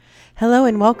Hello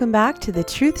and welcome back to the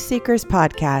Truth Seekers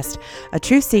podcast. A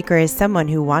truth seeker is someone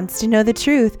who wants to know the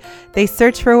truth. They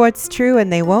search for what's true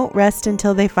and they won't rest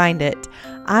until they find it.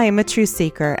 I am a truth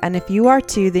seeker, and if you are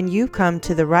too, then you've come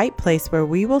to the right place where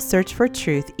we will search for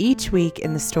truth each week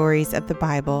in the stories of the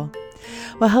Bible.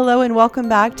 Well, hello and welcome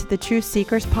back to the Truth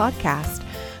Seekers podcast.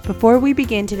 Before we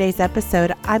begin today's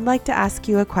episode, I'd like to ask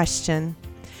you a question.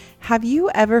 Have you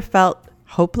ever felt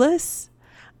hopeless?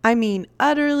 I mean,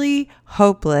 utterly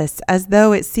hopeless, as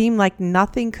though it seemed like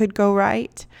nothing could go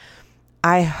right.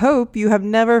 I hope you have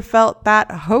never felt that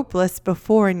hopeless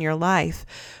before in your life.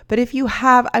 But if you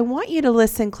have, I want you to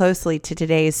listen closely to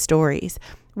today's stories.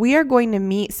 We are going to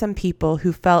meet some people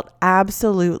who felt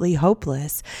absolutely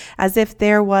hopeless, as if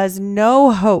there was no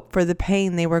hope for the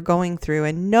pain they were going through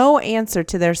and no answer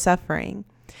to their suffering.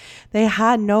 They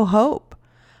had no hope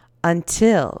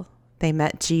until they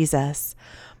met Jesus.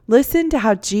 Listen to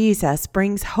how Jesus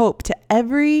brings hope to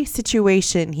every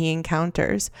situation he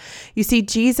encounters. You see,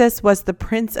 Jesus was the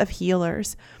Prince of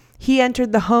Healers. He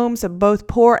entered the homes of both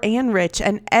poor and rich,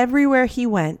 and everywhere he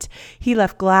went, he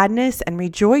left gladness and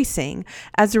rejoicing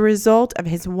as a result of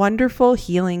his wonderful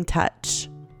healing touch.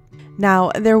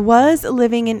 Now, there was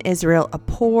living in Israel a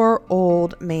poor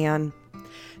old man.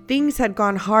 Things had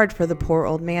gone hard for the poor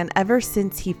old man ever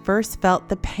since he first felt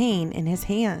the pain in his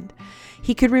hand.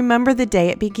 He could remember the day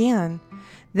it began.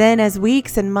 Then, as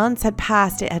weeks and months had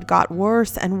passed, it had got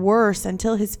worse and worse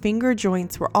until his finger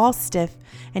joints were all stiff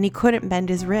and he couldn't bend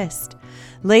his wrist.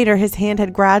 Later, his hand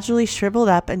had gradually shriveled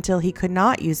up until he could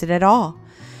not use it at all.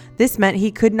 This meant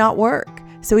he could not work,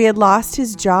 so he had lost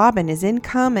his job and his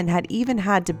income and had even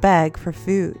had to beg for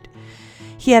food.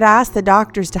 He had asked the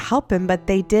doctors to help him, but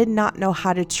they did not know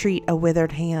how to treat a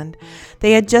withered hand.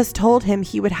 They had just told him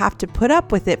he would have to put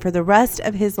up with it for the rest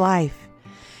of his life.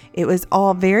 It was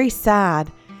all very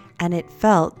sad, and it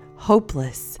felt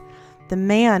hopeless. The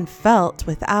man felt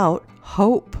without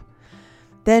hope.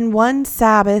 Then one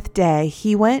Sabbath day,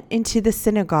 he went into the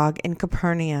synagogue in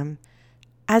Capernaum.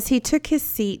 As he took his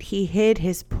seat, he hid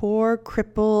his poor,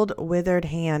 crippled, withered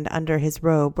hand under his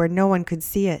robe where no one could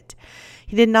see it.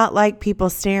 He did not like people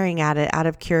staring at it out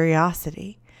of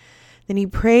curiosity. Then he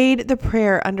prayed the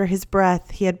prayer under his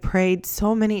breath he had prayed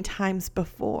so many times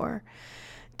before.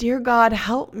 Dear God,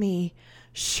 help me.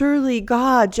 Surely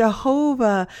God,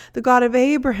 Jehovah, the God of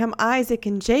Abraham, Isaac,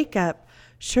 and Jacob,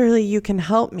 surely you can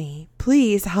help me.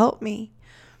 Please help me.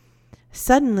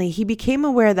 Suddenly, he became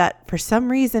aware that for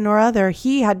some reason or other,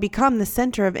 he had become the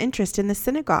center of interest in the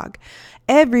synagogue.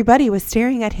 Everybody was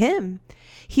staring at him.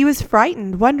 He was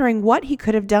frightened, wondering what he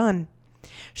could have done.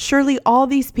 Surely all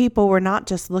these people were not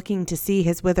just looking to see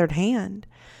his withered hand.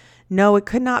 No, it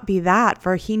could not be that,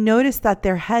 for he noticed that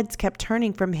their heads kept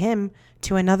turning from him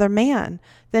to another man,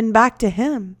 then back to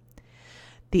him.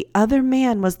 The other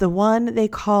man was the one they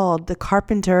called the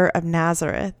carpenter of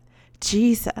Nazareth,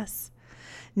 Jesus.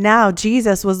 Now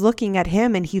Jesus was looking at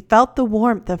him, and he felt the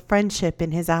warmth of friendship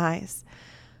in his eyes.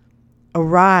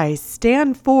 Arise,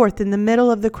 stand forth in the middle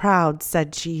of the crowd,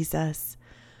 said Jesus.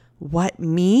 What,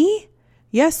 me?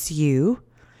 Yes, you.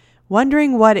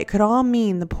 Wondering what it could all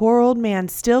mean, the poor old man,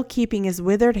 still keeping his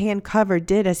withered hand covered,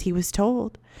 did as he was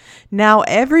told. Now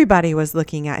everybody was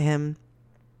looking at him.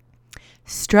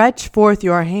 Stretch forth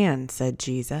your hand, said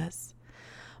Jesus.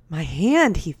 My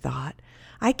hand, he thought.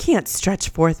 I can't stretch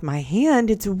forth my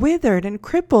hand. It's withered and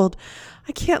crippled.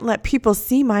 I can't let people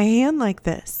see my hand like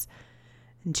this.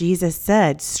 And Jesus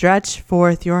said, stretch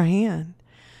forth your hand.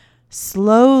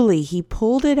 Slowly he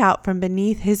pulled it out from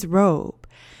beneath his robe.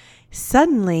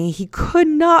 Suddenly, he could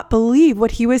not believe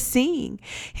what he was seeing.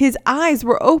 His eyes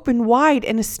were opened wide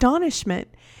in astonishment,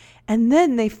 and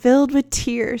then they filled with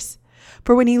tears.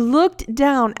 For when he looked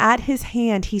down at his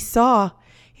hand, he saw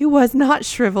it was not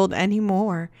shriveled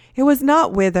anymore. It was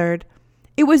not withered.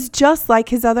 It was just like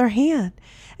his other hand,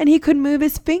 and he could move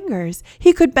his fingers.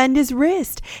 He could bend his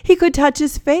wrist. He could touch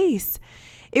his face.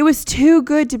 It was too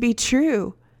good to be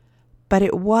true, but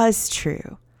it was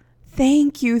true.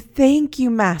 Thank you,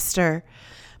 Master.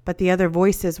 But the other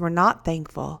voices were not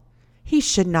thankful. He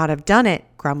should not have done it,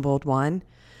 grumbled one.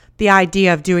 The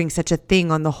idea of doing such a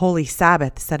thing on the holy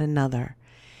Sabbath, said another.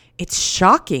 It's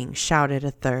shocking, shouted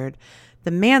a third.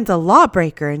 The man's a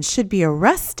lawbreaker and should be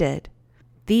arrested.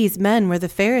 These men were the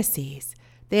Pharisees.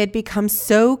 They had become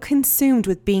so consumed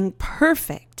with being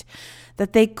perfect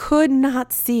that they could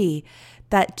not see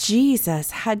that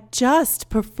Jesus had just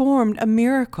performed a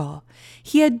miracle.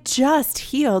 He had just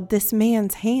healed this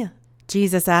man's hand.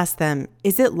 Jesus asked them,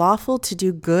 is it lawful to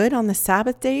do good on the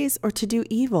Sabbath days or to do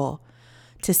evil,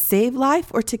 to save life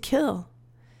or to kill?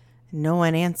 No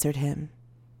one answered him.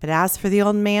 But as for the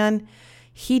old man,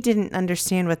 He didn't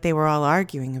understand what they were all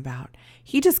arguing about.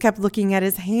 He just kept looking at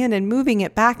his hand and moving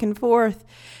it back and forth.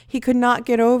 He could not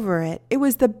get over it. It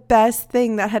was the best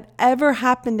thing that had ever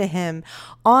happened to him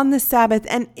on the Sabbath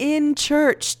and in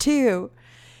church too.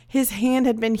 His hand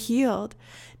had been healed.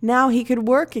 Now he could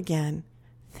work again.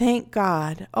 Thank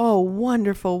God. Oh,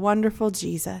 wonderful, wonderful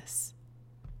Jesus.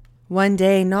 One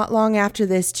day, not long after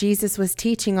this, Jesus was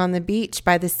teaching on the beach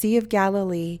by the Sea of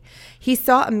Galilee. He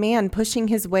saw a man pushing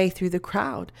his way through the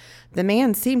crowd. The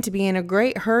man seemed to be in a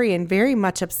great hurry and very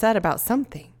much upset about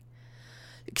something.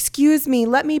 "Excuse me,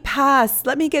 let me pass.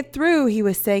 Let me get through," he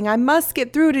was saying. "I must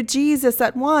get through to Jesus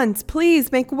at once.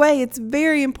 Please make way. It's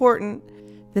very important."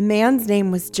 The man's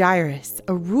name was Jairus,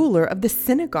 a ruler of the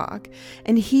synagogue,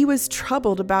 and he was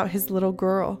troubled about his little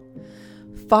girl.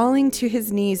 Falling to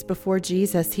his knees before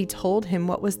Jesus, he told him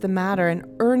what was the matter and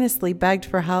earnestly begged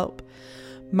for help.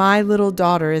 "My little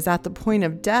daughter is at the point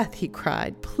of death," he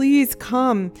cried. "Please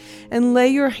come and lay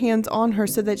your hands on her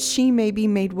so that she may be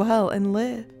made well and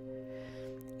live."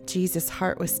 Jesus'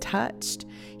 heart was touched.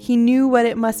 He knew what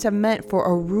it must have meant for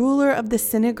a ruler of the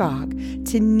synagogue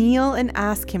to kneel and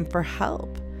ask him for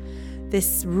help.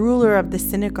 This ruler of the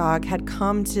synagogue had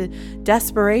come to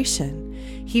desperation.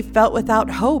 He felt without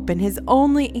hope, and his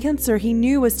only answer he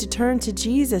knew was to turn to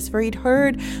Jesus, for he'd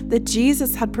heard that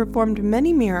Jesus had performed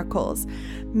many miracles.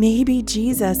 Maybe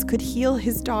Jesus could heal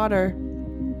his daughter.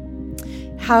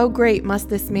 How great must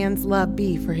this man's love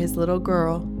be for his little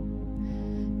girl?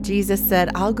 Jesus said,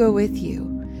 "I'll go with you."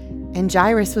 And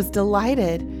Jairus was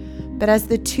delighted. But as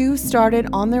the two started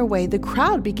on their way, the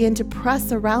crowd began to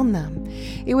press around them.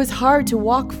 It was hard to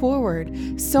walk forward.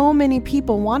 So many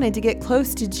people wanted to get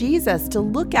close to Jesus, to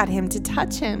look at him, to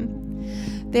touch him.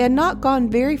 They had not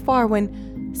gone very far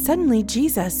when suddenly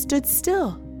Jesus stood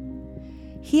still.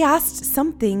 He asked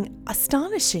something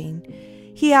astonishing.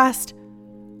 He asked,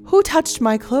 "Who touched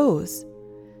my clothes?"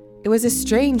 It was a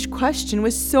strange question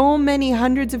with so many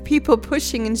hundreds of people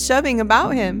pushing and shoving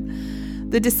about him.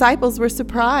 The disciples were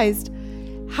surprised.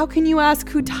 "How can you ask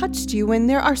who touched you when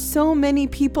there are so many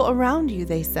people around you?"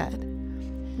 they said.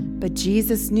 But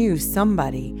Jesus knew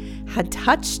somebody had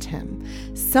touched him.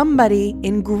 Somebody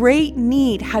in great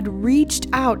need had reached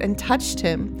out and touched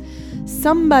him.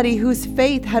 Somebody whose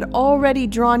faith had already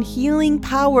drawn healing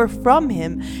power from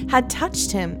him had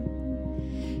touched him.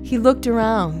 He looked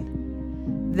around.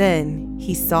 Then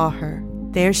he saw her.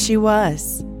 There she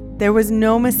was. There was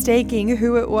no mistaking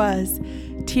who it was.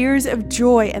 Tears of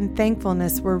joy and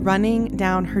thankfulness were running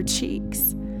down her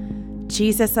cheeks.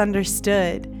 Jesus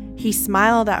understood. He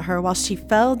smiled at her while she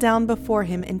fell down before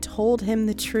him and told him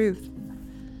the truth.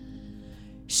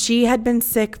 She had been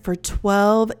sick for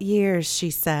 12 years, she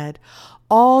said.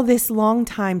 All this long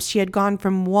time she had gone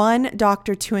from one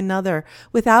doctor to another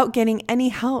without getting any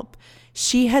help.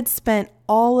 She had spent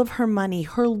all of her money,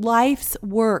 her life's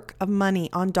work of money,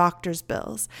 on doctor's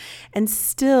bills, and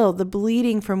still the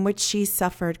bleeding from which she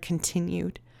suffered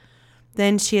continued.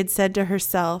 Then she had said to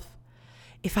herself,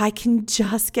 "If I can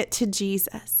just get to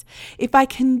Jesus, if I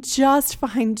can just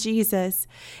find Jesus,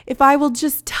 if I will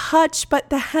just touch but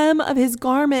the hem of his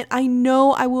garment, I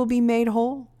know I will be made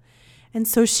whole." And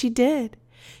so she did.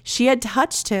 She had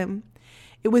touched him.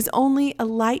 It was only a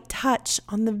light touch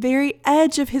on the very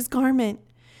edge of his garment.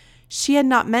 She had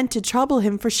not meant to trouble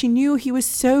him, for she knew he was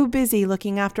so busy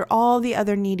looking after all the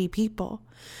other needy people.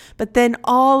 But then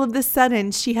all of a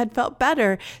sudden she had felt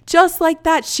better. Just like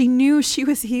that, she knew she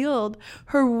was healed.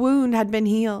 Her wound had been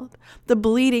healed. The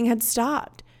bleeding had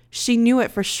stopped. She knew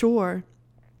it for sure.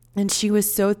 And she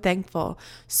was so thankful,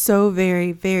 so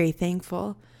very, very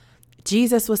thankful.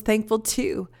 Jesus was thankful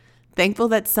too, thankful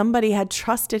that somebody had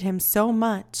trusted him so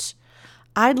much.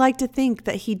 I'd like to think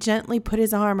that he gently put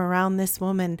his arm around this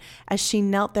woman as she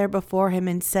knelt there before him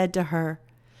and said to her,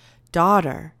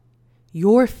 "Daughter,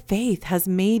 your faith has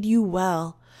made you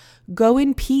well. Go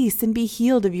in peace and be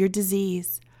healed of your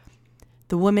disease."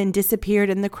 The woman disappeared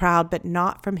in the crowd, but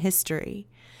not from history.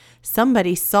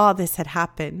 Somebody saw this had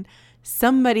happened.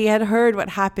 Somebody had heard what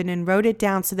happened and wrote it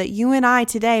down so that you and I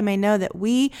today may know that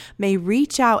we may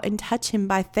reach out and touch him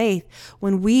by faith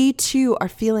when we too are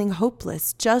feeling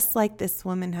hopeless, just like this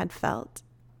woman had felt.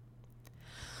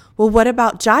 Well, what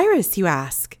about Jairus, you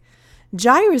ask?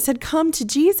 Jairus had come to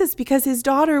Jesus because his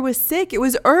daughter was sick. It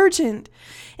was urgent.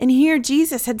 And here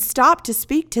Jesus had stopped to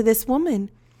speak to this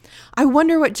woman. I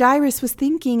wonder what Jairus was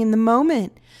thinking in the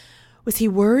moment. Was he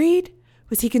worried?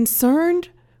 Was he concerned?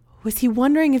 Was he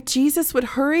wondering if Jesus would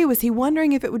hurry? Was he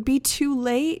wondering if it would be too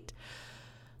late?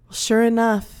 Well, sure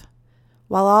enough,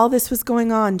 while all this was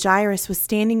going on, Jairus was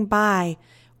standing by,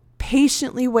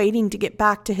 patiently waiting to get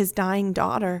back to his dying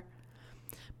daughter.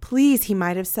 Please, he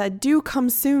might have said, do come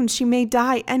soon. She may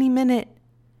die any minute.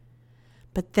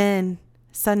 But then,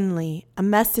 suddenly, a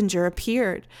messenger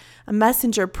appeared. A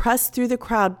messenger pressed through the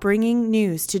crowd, bringing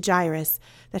news to Jairus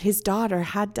that his daughter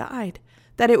had died,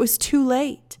 that it was too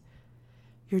late.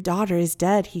 Your daughter is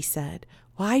dead, he said.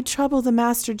 Why trouble the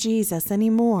Master Jesus any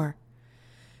more?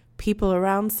 People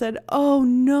around said, oh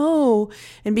no,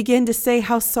 and began to say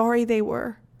how sorry they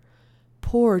were.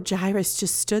 Poor Jairus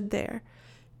just stood there,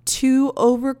 too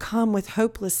overcome with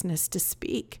hopelessness to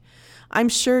speak. I'm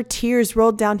sure tears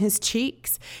rolled down his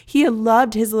cheeks. He had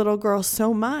loved his little girl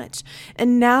so much,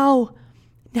 and now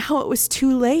it was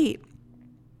too late.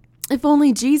 If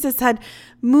only Jesus had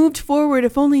moved forward,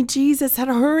 if only Jesus had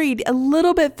hurried a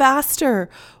little bit faster,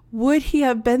 would he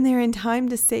have been there in time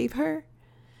to save her?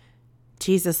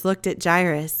 Jesus looked at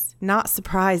Jairus, not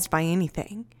surprised by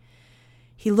anything.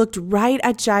 He looked right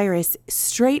at Jairus,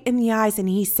 straight in the eyes, and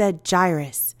he said,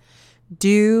 Jairus,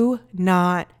 do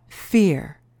not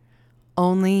fear,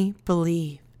 only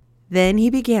believe. Then he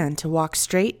began to walk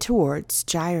straight towards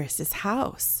Jairus'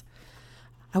 house.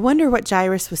 I wonder what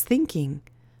Jairus was thinking.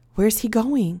 Where's he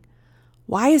going?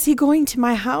 Why is he going to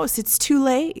my house? It's too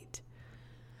late.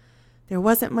 There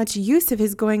wasn't much use of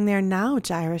his going there now,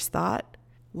 Jairus thought.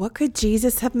 What could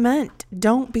Jesus have meant?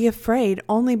 Don't be afraid,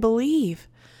 only believe.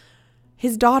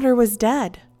 His daughter was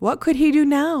dead. What could he do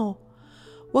now?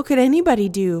 What could anybody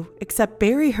do except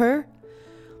bury her?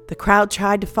 The crowd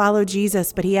tried to follow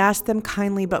Jesus, but he asked them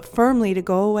kindly but firmly to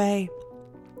go away.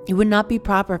 It would not be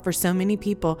proper for so many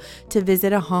people to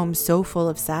visit a home so full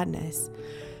of sadness.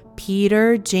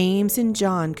 Peter, James, and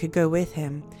John could go with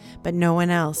him, but no one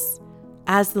else.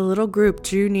 As the little group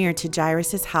drew near to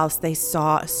Jairus' house, they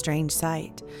saw a strange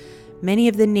sight. Many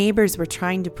of the neighbors were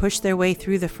trying to push their way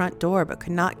through the front door, but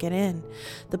could not get in.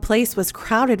 The place was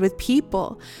crowded with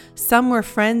people. Some were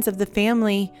friends of the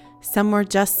family, some were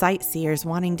just sightseers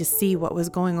wanting to see what was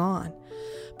going on.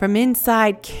 From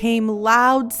inside came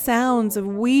loud sounds of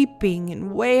weeping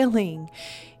and wailing.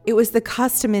 It was the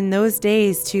custom in those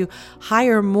days to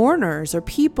hire mourners or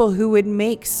people who would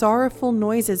make sorrowful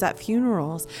noises at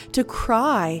funerals, to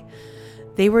cry.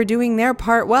 They were doing their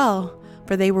part well,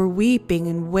 for they were weeping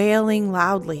and wailing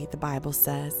loudly, the Bible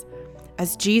says.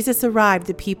 As Jesus arrived,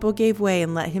 the people gave way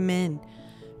and let him in.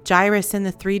 Jairus and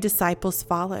the 3 disciples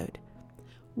followed.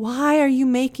 Why are you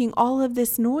making all of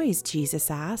this noise? Jesus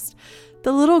asked.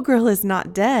 The little girl is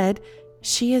not dead.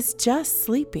 She is just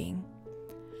sleeping.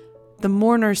 The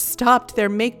mourners stopped their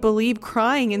make-believe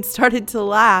crying and started to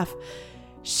laugh.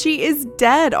 She is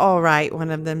dead, all right,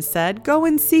 one of them said. Go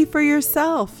and see for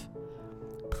yourself.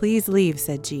 Please leave,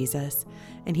 said Jesus.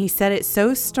 And he said it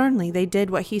so sternly they did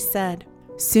what he said.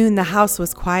 Soon the house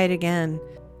was quiet again.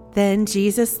 Then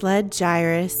Jesus led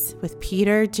Jairus with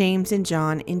Peter, James, and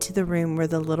John into the room where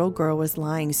the little girl was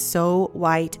lying so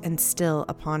white and still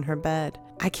upon her bed.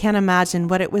 I can't imagine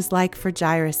what it was like for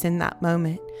Jairus in that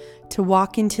moment, to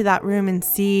walk into that room and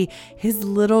see his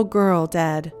little girl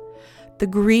dead. The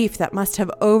grief that must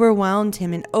have overwhelmed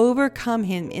him and overcome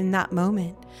him in that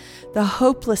moment. The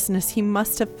hopelessness he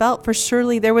must have felt, for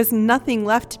surely there was nothing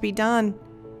left to be done.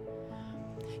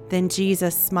 Then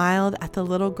Jesus smiled at the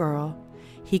little girl.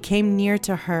 He came near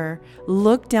to her,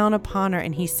 looked down upon her,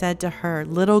 and he said to her,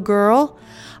 Little girl,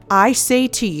 I say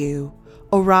to you,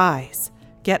 arise,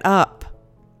 get up.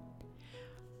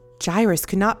 Jairus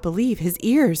could not believe his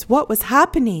ears. What was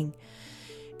happening?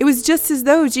 It was just as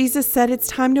though Jesus said, it's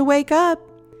time to wake up.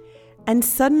 And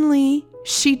suddenly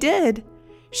she did.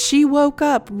 She woke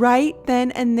up right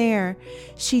then and there.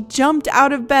 She jumped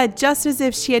out of bed just as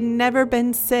if she had never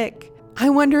been sick. I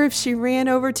wonder if she ran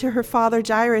over to her father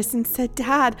Jairus and said,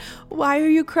 Dad, why are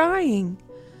you crying?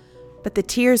 But the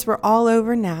tears were all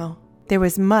over now. There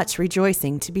was much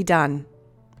rejoicing to be done.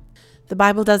 The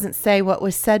Bible doesn't say what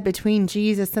was said between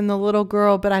Jesus and the little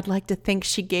girl, but I'd like to think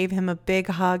she gave him a big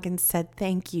hug and said,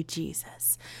 Thank you,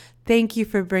 Jesus. Thank you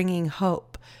for bringing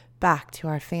hope back to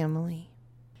our family.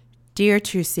 Dear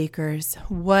Truth Seekers,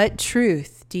 what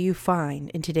truth do you find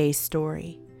in today's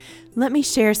story? Let me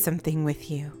share something with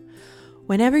you.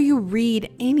 Whenever you read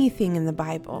anything in the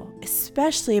Bible,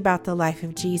 especially about the life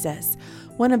of Jesus,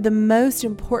 one of the most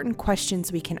important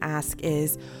questions we can ask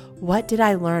is, what did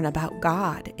I learn about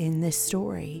God in this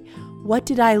story? What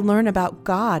did I learn about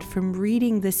God from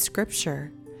reading this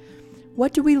scripture?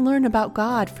 What do we learn about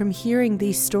God from hearing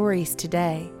these stories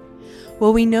today?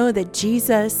 Well, we know that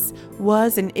Jesus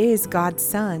was and is God's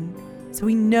Son. So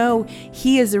we know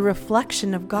he is a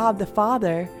reflection of God the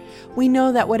Father. We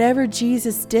know that whatever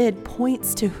Jesus did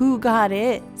points to who God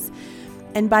is.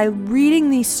 And by reading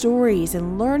these stories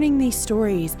and learning these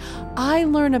stories, I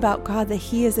learn about God that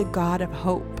he is a God of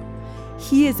hope.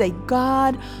 He is a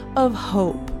God of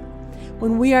hope.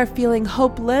 When we are feeling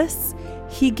hopeless,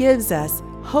 He gives us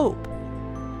hope.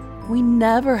 We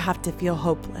never have to feel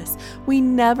hopeless. We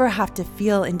never have to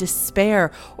feel in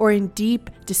despair or in deep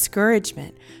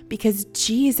discouragement because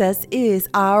Jesus is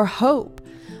our hope.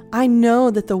 I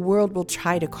know that the world will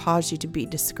try to cause you to be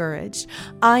discouraged.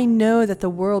 I know that the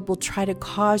world will try to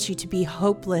cause you to be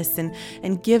hopeless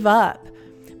and give up.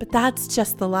 But that's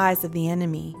just the lies of the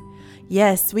enemy.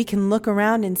 Yes, we can look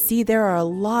around and see there are a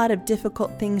lot of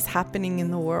difficult things happening in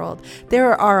the world.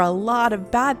 There are a lot of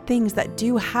bad things that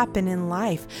do happen in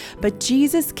life. But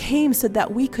Jesus came so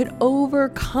that we could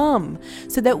overcome,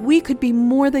 so that we could be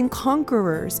more than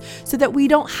conquerors, so that we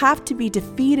don't have to be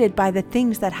defeated by the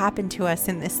things that happen to us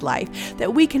in this life,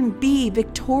 that we can be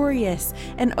victorious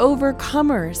and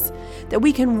overcomers, that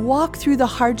we can walk through the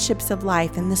hardships of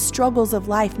life and the struggles of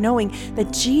life knowing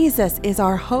that Jesus is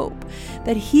our hope,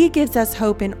 that He gives us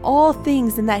hope in all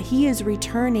things and that He is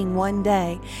returning one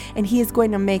day and He is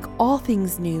going to make all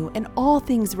things new and all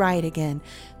things right again.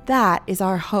 That is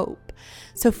our hope.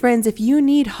 So friends, if you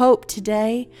need hope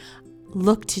today,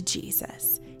 look to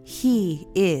Jesus. He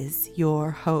is your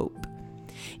hope.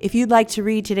 If you'd like to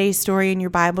read today's story in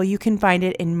your Bible, you can find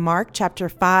it in Mark chapter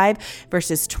 5,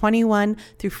 verses 21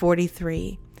 through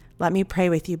 43. Let me pray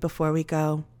with you before we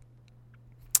go.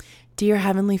 Dear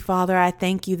Heavenly Father, I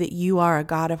thank you that you are a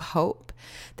God of hope,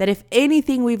 that if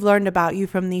anything we've learned about you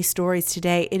from these stories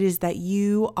today, it is that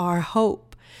you are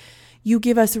hope. You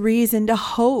give us reason to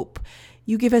hope.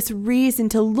 You give us reason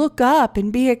to look up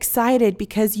and be excited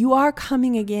because you are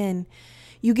coming again.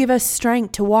 You give us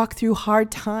strength to walk through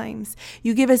hard times.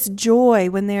 You give us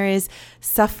joy when there is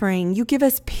suffering. You give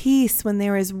us peace when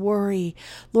there is worry.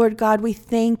 Lord God, we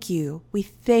thank you. We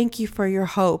thank you for your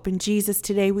hope. And Jesus,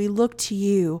 today we look to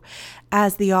you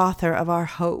as the author of our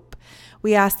hope.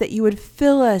 We ask that you would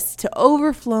fill us to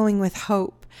overflowing with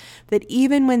hope, that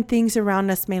even when things around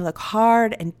us may look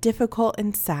hard and difficult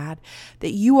and sad,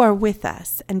 that you are with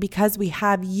us. And because we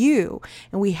have you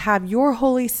and we have your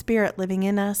Holy Spirit living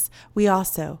in us, we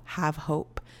also have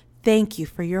hope. Thank you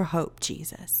for your hope,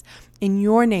 Jesus. In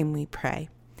your name we pray.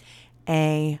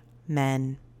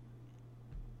 Amen.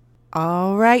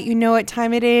 All right, you know what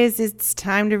time it is. It's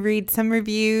time to read some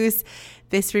reviews.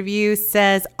 This review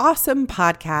says, awesome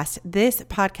podcast. This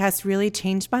podcast really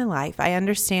changed my life. I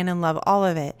understand and love all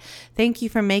of it. Thank you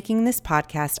for making this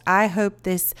podcast. I hope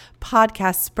this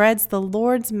podcast spreads the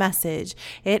Lord's message.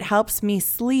 It helps me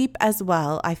sleep as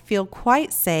well. I feel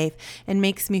quite safe and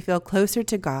makes me feel closer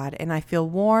to God, and I feel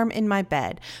warm in my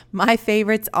bed. My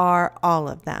favorites are all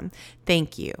of them.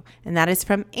 Thank you. And that is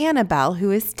from Annabelle,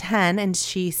 who is 10, and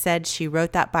she said she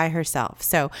wrote that by herself.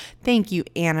 So thank you,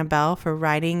 Annabelle, for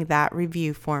writing that review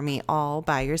for me all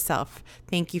by yourself.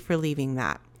 Thank you for leaving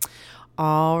that.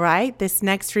 All right, this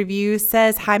next review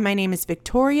says, hi, my name is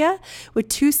Victoria with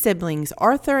 2 siblings,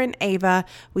 Arthur and Ava.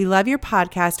 We love your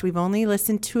podcast. We've only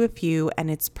listened to a few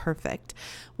and it's perfect.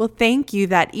 Well, thank you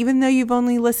that even though you've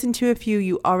only listened to a few,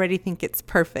 you already think it's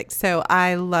perfect. So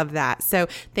I love that. So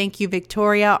thank you,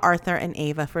 Victoria, Arthur, and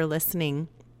Ava for listening.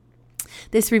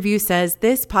 This review says,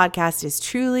 this podcast is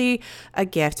truly a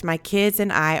gift. My kids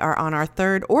and I are on our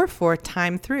 3rd or 4th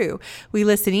time through. We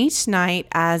listen each night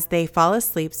as they fall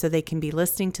asleep so they can be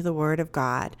listening to the Word of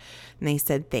God. And they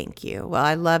said, thank you. Well,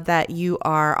 I love that you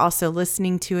are also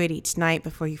listening to it each night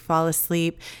before you fall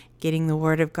asleep, getting the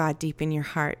Word of God deep in your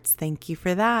hearts. Thank you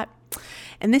for that.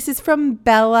 And this is from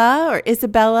Bella or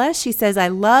Isabella. She says, I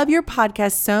love your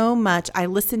podcast so much. I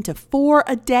listen to 4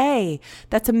 a day.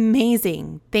 That's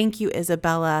amazing. Thank you,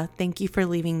 Isabella. Thank you for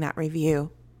leaving that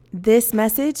review. This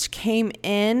message came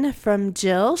in from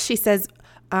Jill. She says,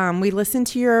 we listen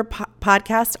to your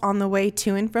podcast on the way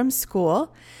to and from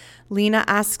school. Lena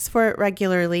asks for it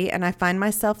regularly, and I find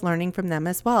myself learning from them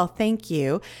as well. Thank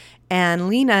you. And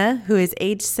Lena, who is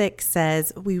age 6,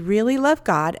 says, we really love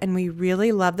God and we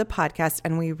really love the podcast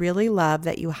and we really love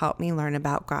that you help me learn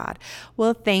about God.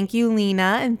 Well, thank you,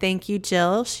 Lena, and thank you,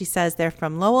 Jill. She says they're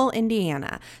from Lowell,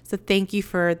 Indiana. So thank you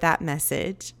for that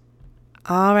message.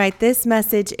 All right, this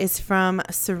message is from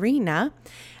Serena.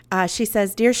 She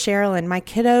says, Dear Sherilyn, my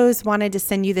kiddos wanted to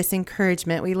send you this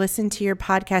encouragement. We listen to your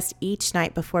podcast each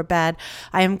night before bed.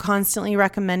 I am constantly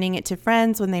recommending it to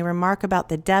friends when they remark about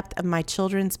the depth of my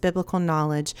children's biblical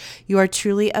knowledge. You are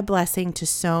truly a blessing to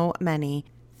so many.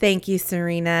 Thank you,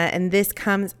 Serena. And this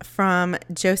comes from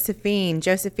Josephine.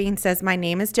 Josephine says, my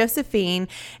name is Josephine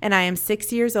and I am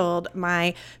 6 years old.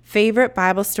 My favorite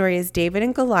Bible story is David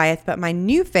and Goliath, but my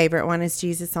new favorite one is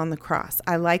Jesus on the cross.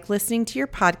 I like listening to your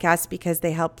podcast because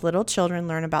they help little children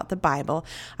learn about the Bible.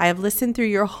 I have listened through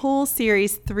your whole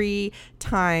series 3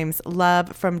 times.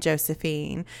 Love, from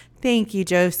Josephine. Thank you,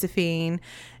 Josephine.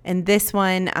 And this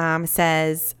one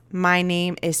says, my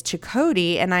name is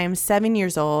Chakoti and I am 7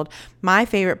 years old. My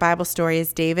favorite Bible story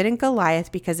is David and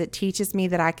Goliath because it teaches me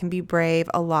that I can be brave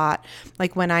a lot.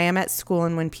 Like when I am at school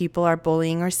and when people are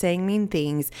bullying or saying mean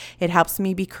things, it helps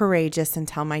me be courageous and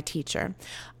tell my teacher.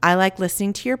 I like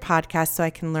listening to your podcast so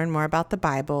I can learn more about the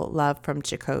Bible. Love, from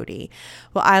Chakoti.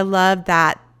 Well, I love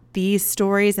that these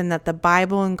stories and that the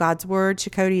Bible and God's word,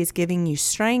 Chakoti, is giving you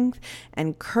strength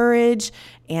and courage,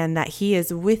 and that he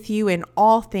is with you in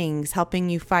all things, helping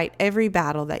you fight every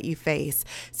battle that you face.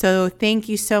 So thank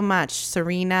you so much,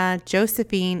 Serena,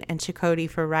 Josephine, and Chakoti,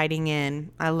 for writing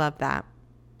in. I love that.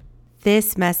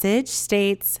 This message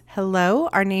states, hello,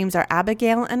 our names are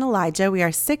Abigail and Elijah. We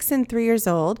are 6 and 3 years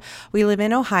old. We live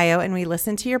in Ohio and we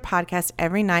listen to your podcast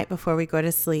every night before we go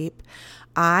to sleep.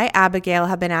 I, Abigail,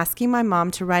 have been asking my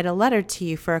mom to write a letter to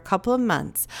you for a couple of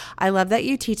months. I love that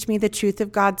you teach me the truth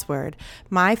of God's word.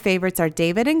 My favorites are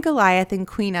David and Goliath and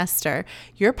Queen Esther.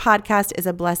 Your podcast is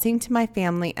a blessing to my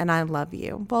family and I love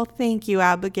you. Well, thank you,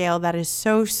 Abigail. That is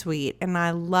so sweet. And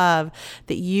I love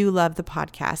that you love the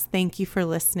podcast. Thank you for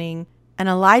listening. And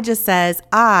Elijah says,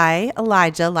 I,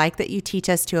 Elijah, like that you teach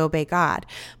us to obey God.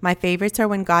 My favorites are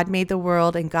when God made the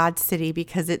world and God's city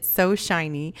because it's so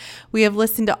shiny. We have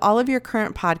listened to all of your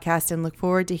current podcasts and look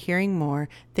forward to hearing more.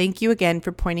 Thank you again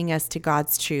for pointing us to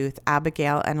God's truth,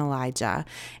 Abigail and Elijah.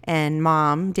 And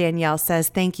Mom, Danielle, says,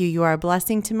 thank you. You are a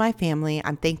blessing to my family.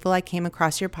 I'm thankful I came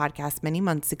across your podcast many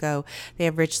months ago. They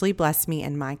have richly blessed me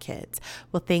and my kids.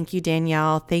 Well, thank you,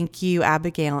 Danielle. Thank you,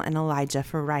 Abigail and Elijah,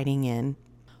 for writing in.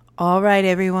 All right,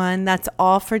 everyone, that's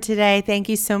all for today. Thank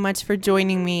you so much for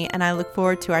joining me, and I look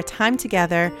forward to our time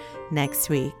together next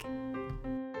week.